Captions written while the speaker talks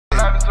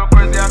life is so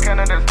crazy, I can't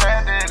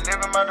understand it.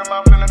 Living my dream,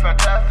 I'm feeling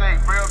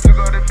fantastic. Real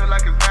people, they feel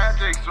like it's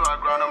magic. So I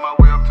grind on my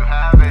way up to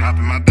have it. Hop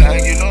in my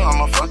bag, you know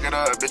I'ma fuck it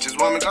up. Bitches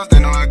want me cause they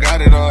know I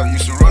got it all.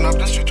 Used to run up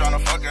the street trying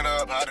to fuck it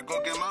up. Had to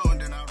go get my own,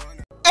 then I run it.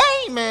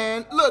 Hey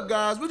man, look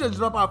guys, we just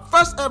dropped our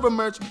first ever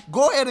merch.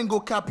 Go ahead and go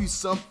copy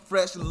some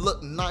fresh,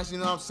 look nice, you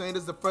know what I'm saying?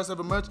 This is the first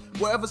ever merch.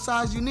 Whatever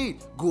size you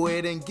need, go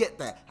ahead and get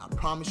that. I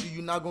promise you,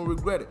 you're not gonna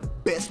regret it.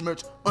 Best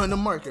merch on the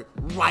market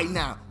right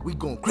now. We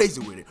going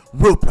crazy with it.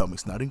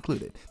 RealPelmx not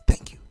included.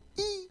 Thank you.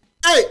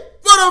 Hey,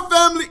 what up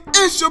family?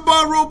 It's your boy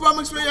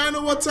RealPelmx, man. Y'all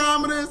know what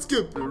time it is.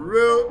 Keep it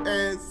real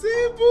and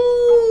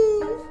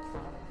simple.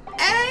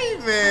 Hey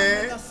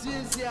man.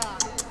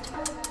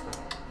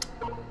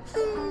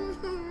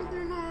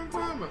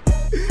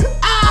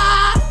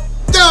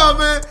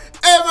 Man.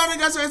 Hey man, I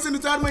got you in the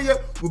time, man.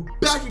 We're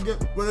back again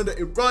with another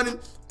Iranian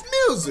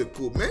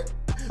musical, man.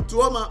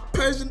 To all my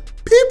Persian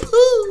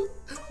people,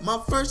 my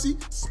Farsi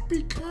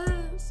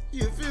speakers,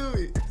 you feel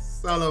me?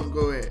 Salam,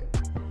 go ahead.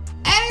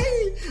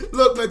 Hey,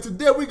 look man,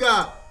 today we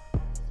got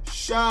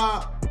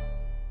Shahin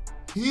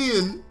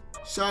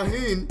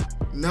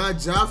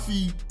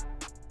Najafi.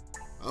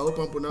 I hope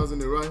I'm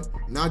pronouncing it right.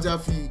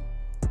 Najafi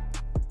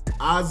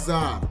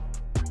Azar.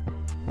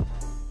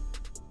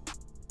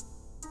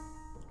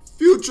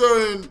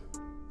 Featuring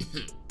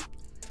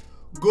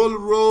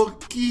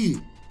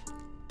Golrokh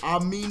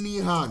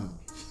Aminian.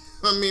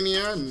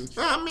 Aminiano.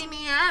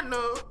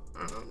 I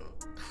don't know.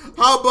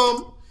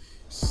 Album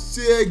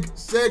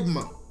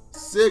Sigma.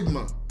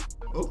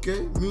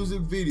 Okay,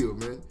 music video,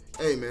 man.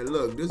 Hey man,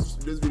 look, this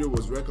video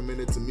was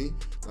recommended to me.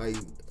 Like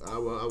I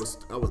was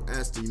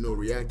asked to, you know,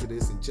 react to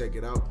this and check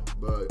it out,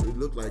 but it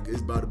looked like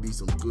it's about to be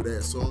some good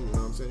ass song, you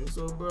know what I'm saying?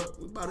 So bro,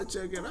 we about to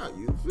check it out,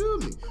 you feel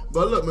me?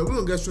 But look man, we're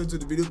gonna get straight to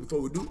the video.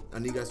 Before we do, I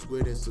need you guys to go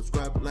ahead and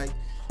subscribe, like,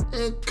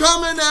 and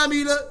comment down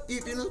below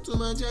if you're new to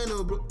my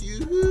channel, bro.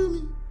 You feel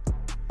me?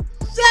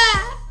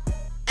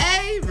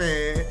 Hey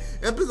man,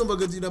 and please don't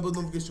forget to hit that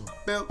notification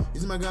bell. You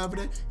see my guy over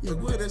there? Yeah,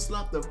 go ahead and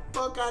slap the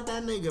fuck out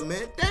that nigga,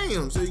 man.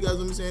 Damn. So you guys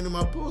what I'm saying in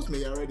my post,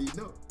 man, you already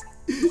know.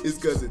 It's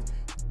cause it's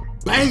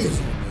bangers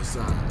on the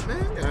side,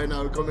 man. Alright,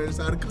 now come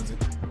inside the content.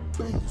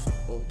 Bangers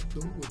all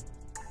the way.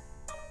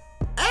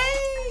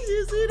 Hey,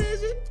 you see that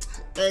shit?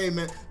 Hey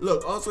man,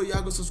 look, also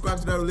y'all go subscribe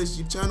to that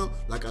relationship channel.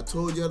 Like I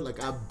told y'all,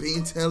 like I've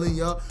been telling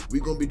y'all,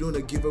 we're gonna be doing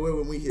a giveaway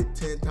when we hit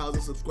 10,000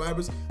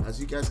 subscribers. As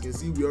you guys can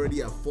see, we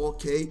already have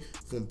 4K.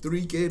 From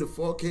 3K to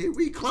 4K,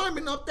 we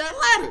climbing up that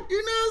ladder.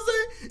 You know what I'm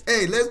saying?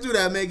 Hey, let's do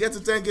that, man. Get to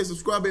 10K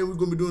subscribers and we're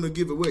gonna be doing a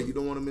giveaway. You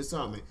don't wanna miss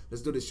out, man.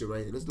 Let's do this shit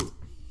right here. Let's do it.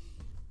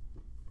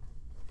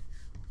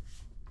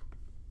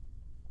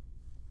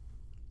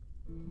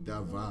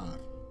 Azar.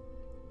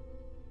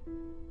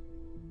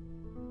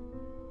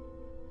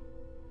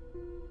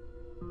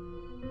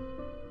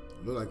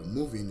 Look like a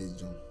movie in this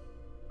joint.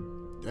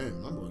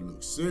 Damn, my boy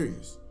looks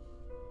serious.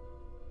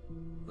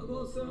 Okay.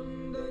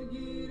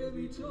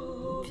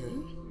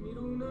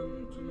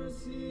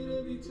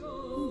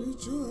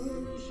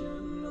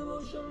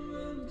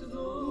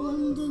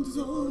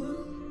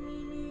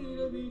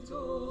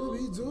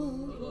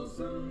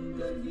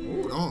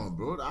 Hold on,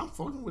 bro. I'm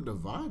fucking with the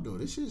vibe though.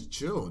 This shit's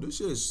chill. This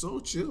shit is so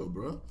chill,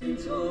 bro. Okay.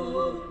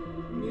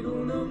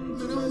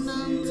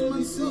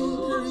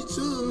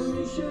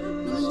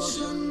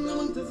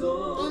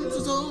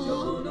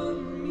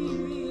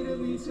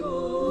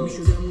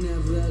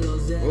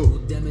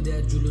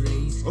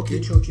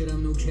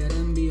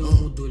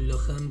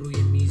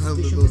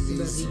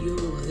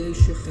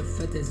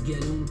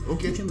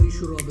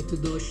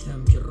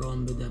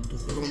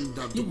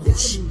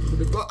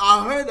 But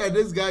I heard that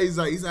this guy is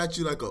like, he's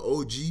actually like an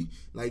OG.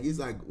 Like he's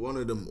like one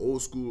of them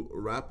old school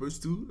rappers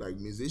too, like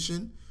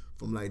musician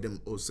from like them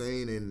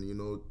Hussein and, you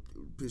know,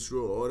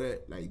 Pishro, all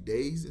that like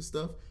days and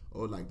stuff.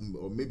 Or like,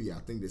 or maybe I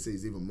think they say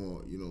he's even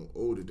more, you know,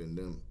 older than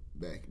them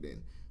back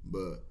then.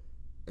 But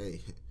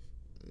hey,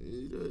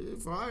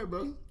 fire,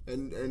 bro.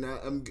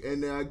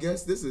 And I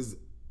guess this is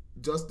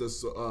just the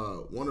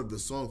one of the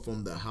songs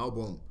from the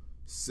album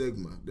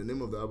Sigma. The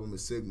name of the album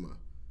is Sigma.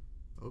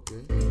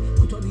 Okay.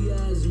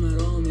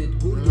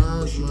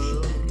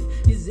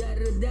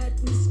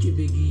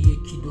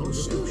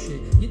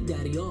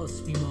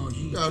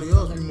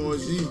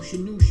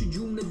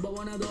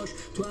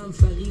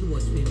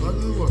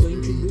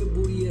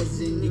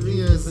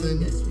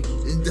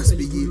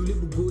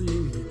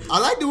 I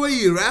like the way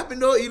he rapping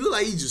though. He look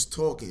like he's just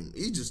talking.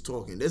 He's just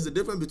talking. There's a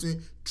difference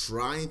between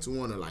trying to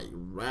wanna like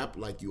rap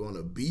like you on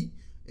a beat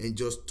and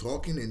just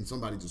talking and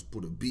somebody just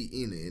put a beat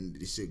in it and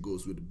this shit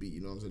goes with the beat.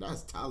 You know what I'm saying?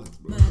 That's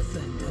talent, bro. Yes,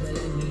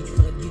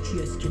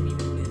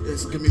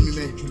 give me,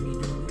 man.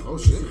 Oh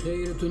shit. I don't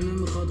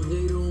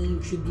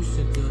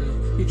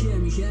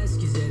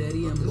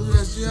know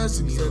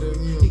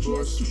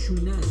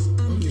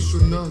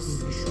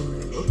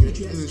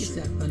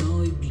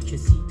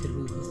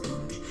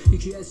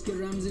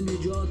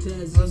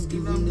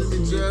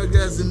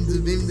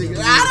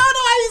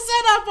why you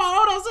said that part.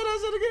 Hold on, say that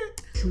shit again.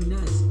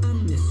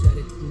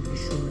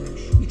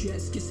 یکی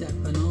از که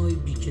سرپناه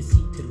بی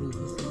کسی روح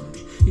خونش،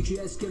 یکی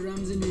از که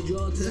رمز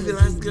نجات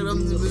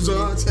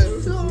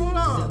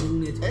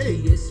زبونت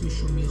که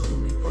اسمشو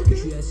میخونه،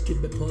 یکی از که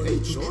به پای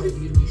تو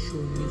کویر میشه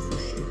و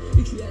میخوشه،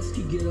 یکی از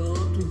که گراه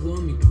تو وا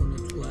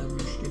میکنه تو هر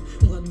مشکل،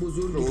 اونقدر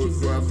بزرگی که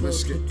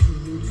ضعفات تو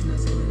روت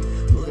نزنه،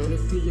 اونقدر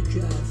رفیقی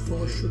که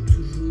حرفاشو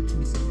تو روت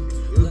میزنه،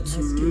 اونقدر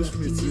هست که وقتی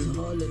نیست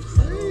حالت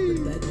خرابه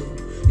بده،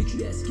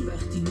 یکی از که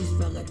وقتی نیست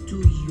فقط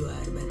تویی و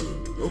عربده.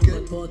 Okay.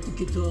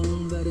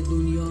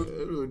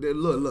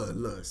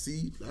 Look.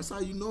 See, that's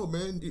how you know,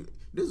 man.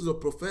 This is a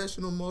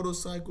professional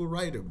motorcycle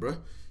rider, bruh.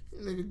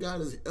 Nigga got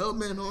his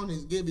helmet on.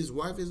 He gave his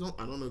wife his own.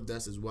 I don't know if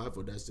that's his wife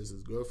or that's just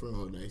his girlfriend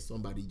or like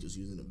somebody just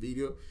using the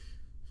video.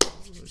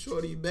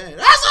 Shorty bad.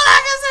 That's what I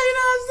can say. You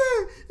know what I'm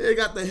saying? They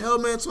got the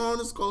helmet on.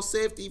 It's called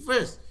safety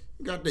first.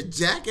 Got the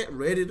jacket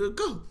ready to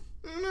go.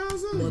 You know what I'm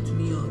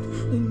saying?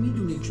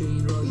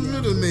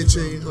 میدونه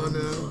چه این ها نه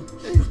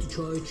وقتی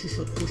چای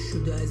چشات خوش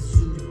شده از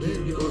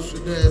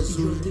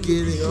زور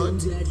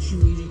گریات درچی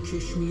میری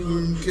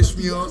کش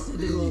میاد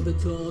سر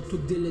رابطه ها تو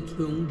دلت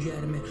به اون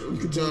گرمه اون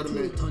که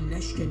با تا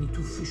نشکنی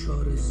تو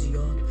فشار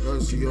زیاد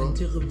اون که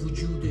منطق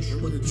وجودش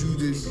با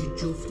جودش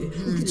جفته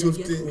اون که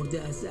لگت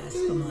خورده از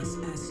اصل اما از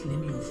اصل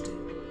نمیافته.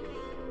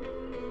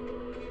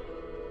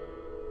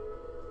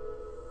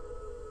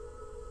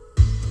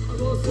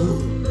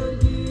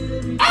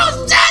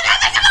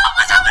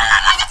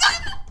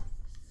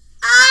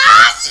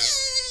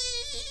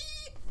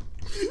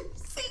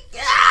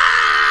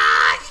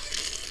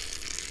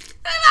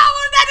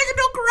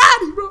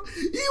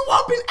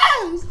 Whooping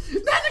ass.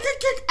 That nigga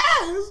kick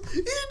ass.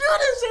 He do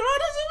this shit. What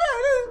does it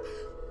matter?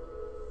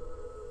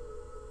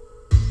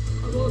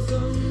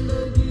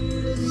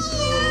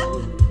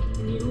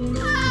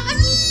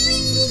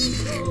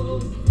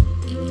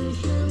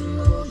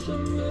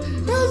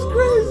 That's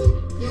crazy.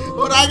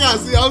 Hold on, I gotta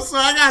see. I'm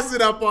sorry, I gotta see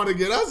that part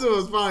again. That shit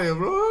was fire,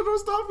 bro. Don't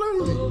stop playing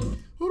with me.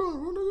 Hold on,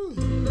 run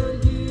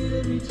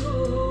again.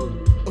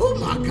 Oh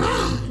my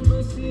god.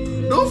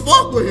 Don't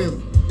fuck with him.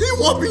 He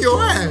whooping your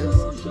ass.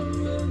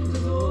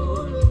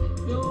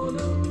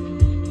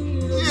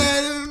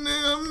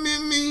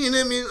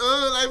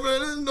 Like, bro,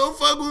 don't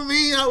fuck with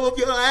me, I whoop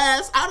your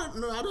ass. I don't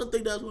know, I don't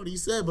think that's what he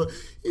said, but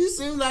he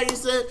seemed like he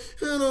said,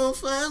 don't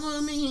fuck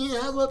with me,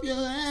 I whoop your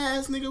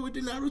ass, nigga, with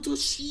the Naruto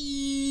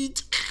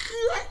shit.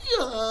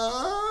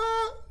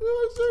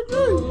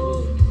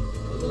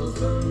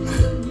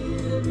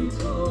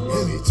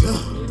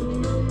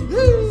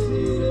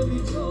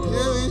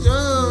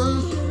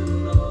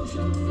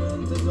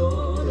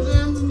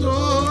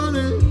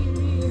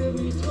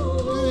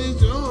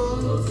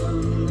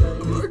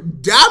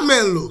 That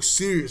man looks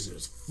serious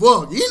as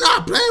fuck. He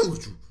not playing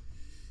with you.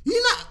 He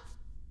not.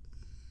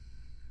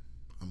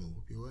 I'm gonna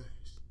whoop your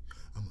ass.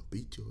 I'm gonna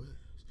beat your ass.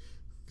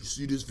 You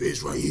see this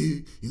face right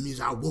here? It means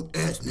I whoop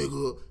ass,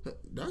 nigga.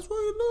 That's why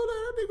you know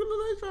that nigga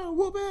look like trying to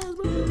whoop ass,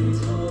 bro.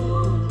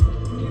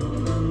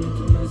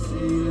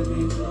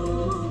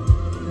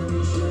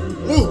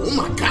 Oh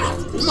my god.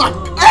 Oh my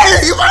god.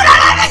 Hey, you want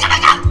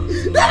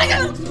that nigga?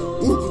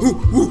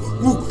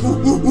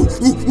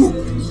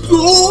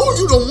 Oh,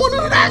 you don't want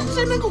none of that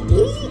shit, nigga.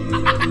 Ooh.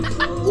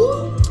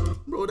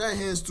 Bro, that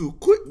hand's too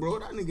quick, bro.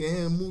 That nigga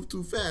hand move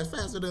too fast,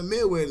 faster than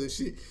Mayweather and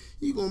shit.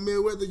 You gonna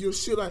Mayweather your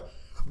shit like,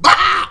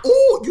 bah!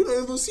 Oh, you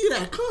didn't even see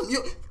that coming.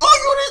 You didn't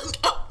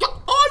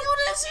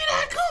see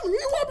that coming.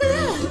 You whooping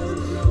ass. You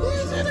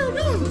didn't see that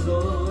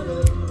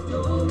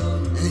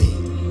coming. Hey.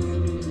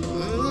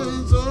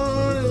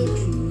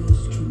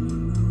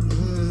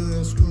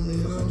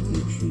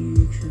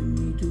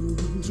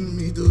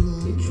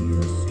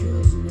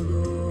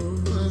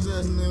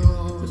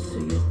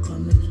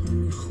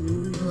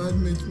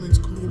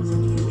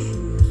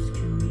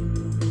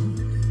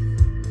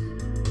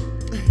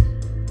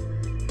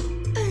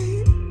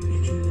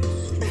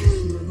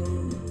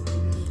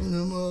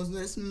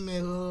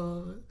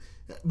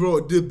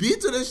 Bro, the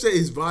beat to this shit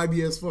is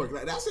vibey as fuck.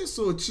 Like, that shit's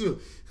so chill.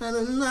 You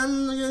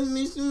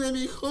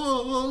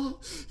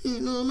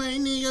know, my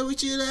nigga, we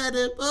chill at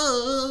the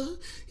bar.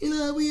 You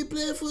know, we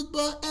play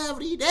football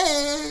every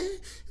day.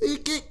 We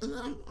kick.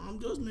 I'm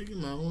just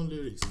making my own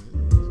lyrics,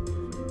 man.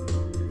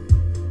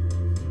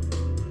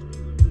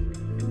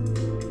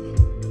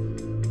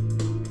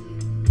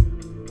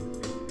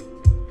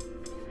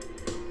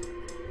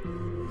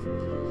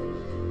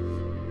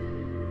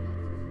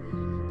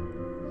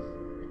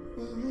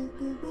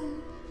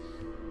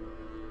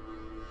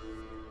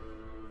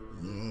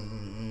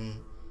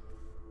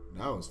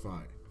 That was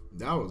fire.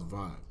 That was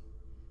vibe.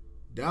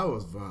 That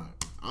was vibe.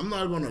 I'm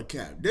not gonna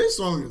cap. This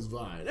song is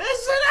vibe. That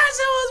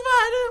shit was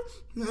vibe.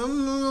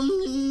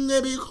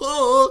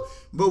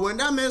 But when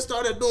that man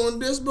started doing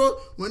this, bro,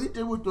 when he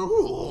did with the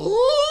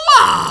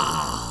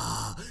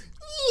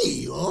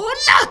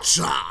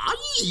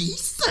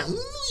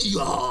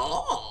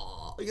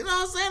you know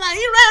what I'm saying? Like,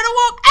 he ready to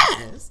whoop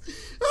ass.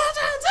 I'm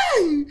trying to tell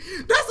you,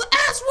 that's an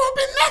ass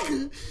whooping nigga.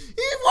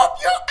 He whoop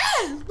your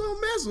ass. Don't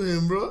mess with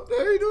him, bro.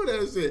 There you do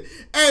that shit.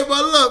 Hey,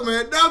 but look,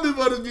 man, that'll be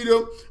for this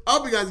video. I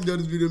hope you guys enjoyed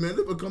this video, man.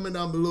 Leave a comment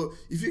down below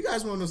if you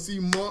guys want to see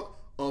more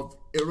of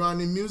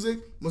Iranian music,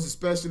 most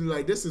especially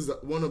like this is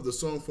one of the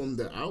songs from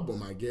the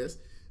album, I guess.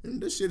 And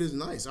this shit is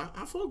nice. I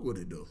fuck with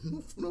it though.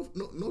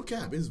 No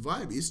cap. It's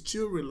vibey. It's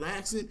chill,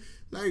 relaxing.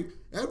 Like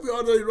every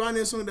other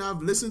Iranian song that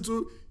I've listened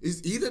to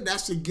is either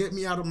that should get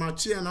me out of my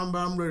chair and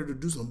I'm ready to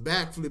do some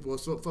backflip or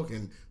some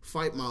fucking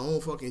fight my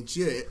own fucking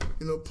chair.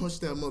 You know,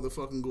 punch that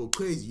motherfucking go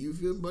crazy. You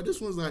feel me? But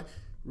this one's like,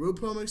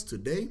 RealPelmx,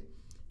 today,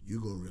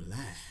 you gonna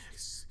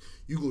relax.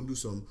 You gonna do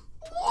some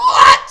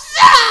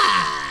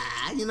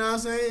you know what I'm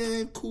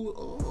saying? Cool.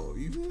 Oh,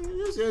 you feel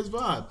me? This is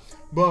vibe.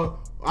 But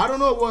I don't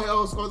know what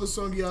else other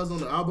song he has on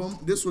the album.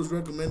 This was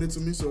recommended to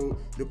me, so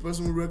the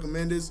person who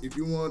recommended this, if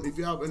you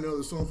have any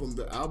other song from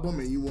the album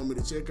and you want me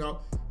to check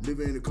out, leave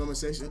it in the comment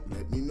section.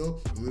 Let me know,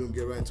 and we're gonna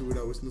get right into it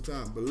without wasting no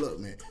time. But look,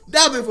 man,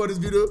 that's it for this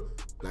video.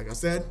 Like I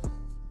said,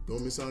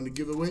 don't miss out on the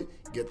giveaway.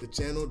 Get the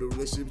channel, the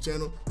relationship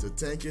channel, to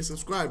 10K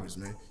subscribers,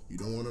 man. You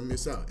don't want to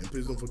miss out. And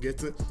please don't forget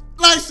to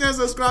like, share, and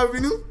subscribe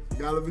if you're new.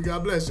 God love you,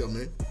 God bless y'all,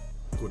 man.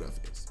 Good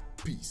face.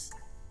 Peace.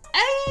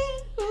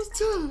 Hey, that's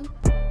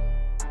time.